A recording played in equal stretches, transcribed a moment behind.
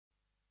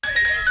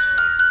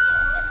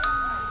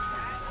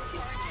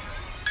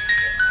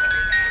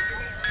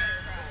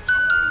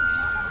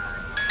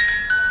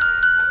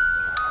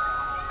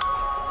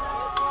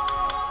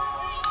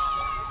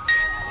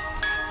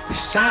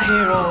Sat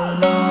here all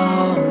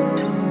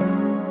alone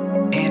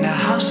in a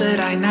house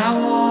that I now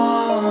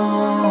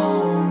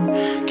own.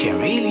 Can't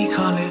really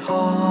call it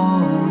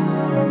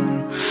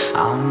home.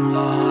 I'm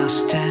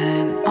lost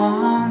and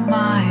on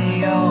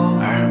my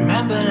own. I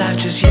remember life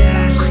just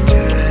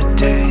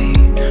yesterday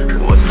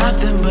was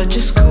nothing but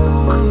just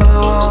school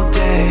all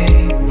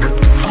day. Would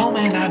come home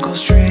and I go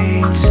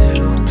straight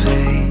to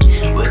play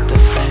with the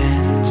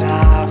friends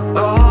I've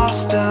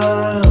lost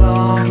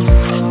along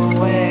the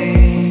way.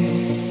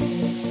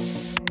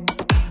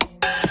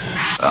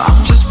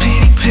 I'm just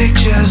painting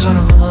pictures on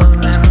a wall of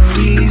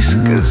memories,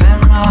 cause in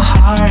my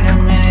heart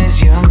I'm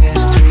as young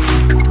as 3.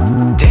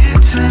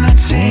 Dancing and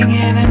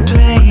singing and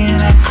playing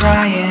and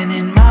crying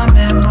in my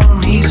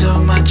memories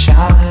of my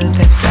childhood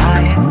that's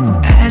dying.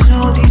 As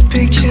all these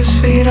pictures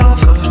fade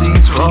off of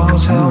these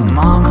walls, help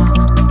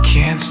mama,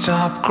 can't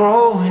stop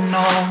growing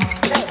old.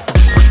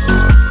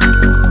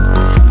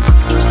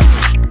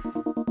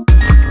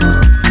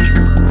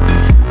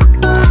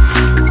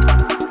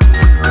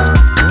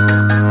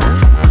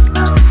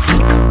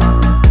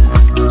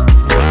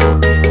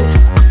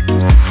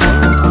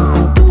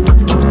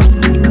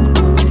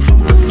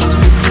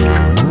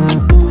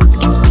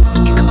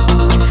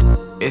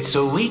 It's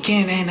a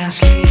weekend and I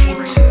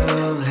sleep too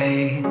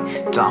late.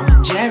 Tom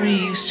and Jerry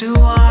used to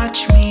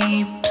watch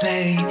me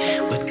play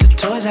with the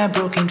toys I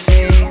broke and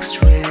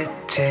fixed with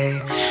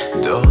tape.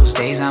 Those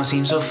days now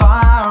seem so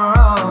far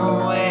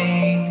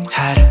away.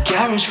 Had a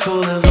garage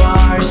full of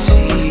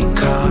RC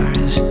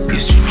cars,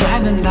 used to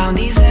drive them down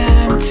these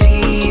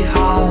empty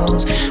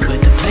halls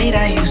with the plate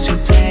I used to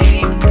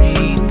play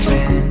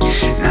pretend.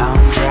 Now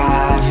I'm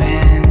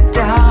driving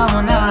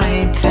down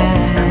I-10.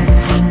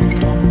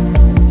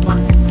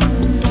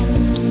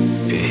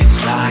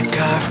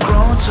 I've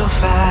grown so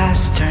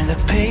fast, turn the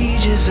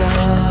pages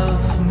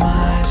of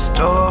my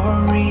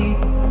story.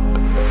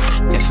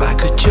 If I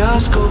could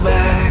just go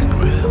back,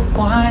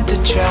 rewind to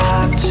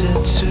chapter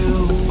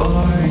 2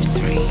 or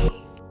 3.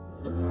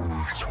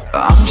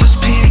 I'm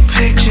just painting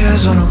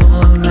pictures on a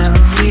wall of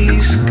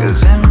memories,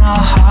 cause in my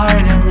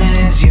heart I'm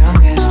as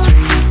young as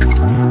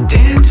 3.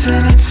 Dancing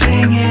and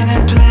singing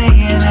and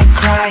playing and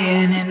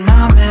crying in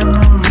my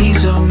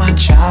memories of my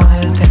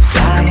childhood that's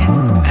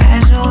dying.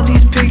 As all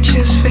these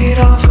pictures fade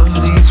off of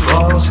these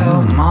walls,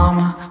 help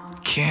mama,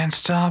 can't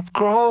stop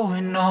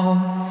growing old.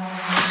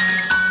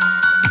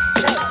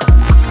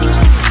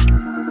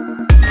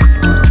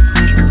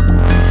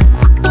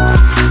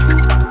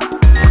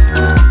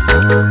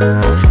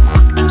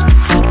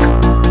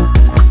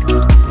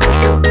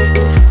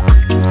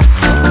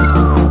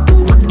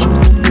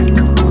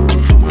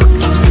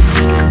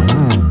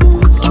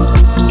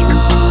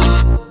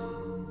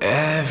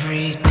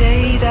 Every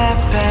day that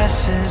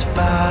passes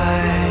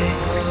by,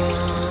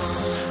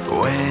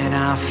 when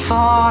I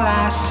fall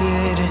I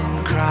sit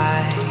and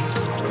cry,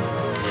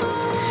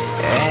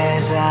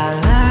 as I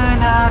learn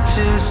how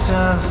to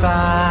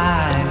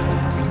survive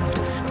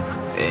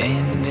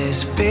in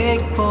this big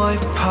boy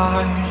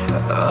part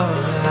of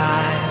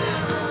life.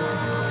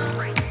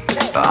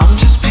 I'm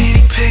just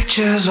painting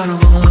pictures on a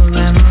wall of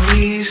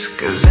memories,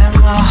 cause in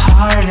my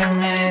heart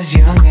I'm as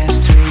young as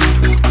 3.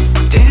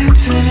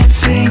 Dancing and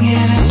singing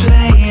and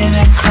playing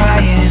and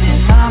crying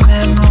in my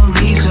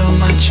memories of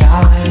my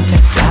childhood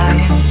that's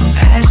dying.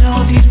 As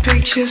all these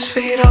pictures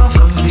fade off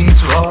of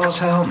these walls,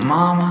 help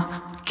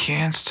mama,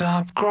 can't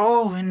stop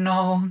growing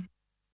old.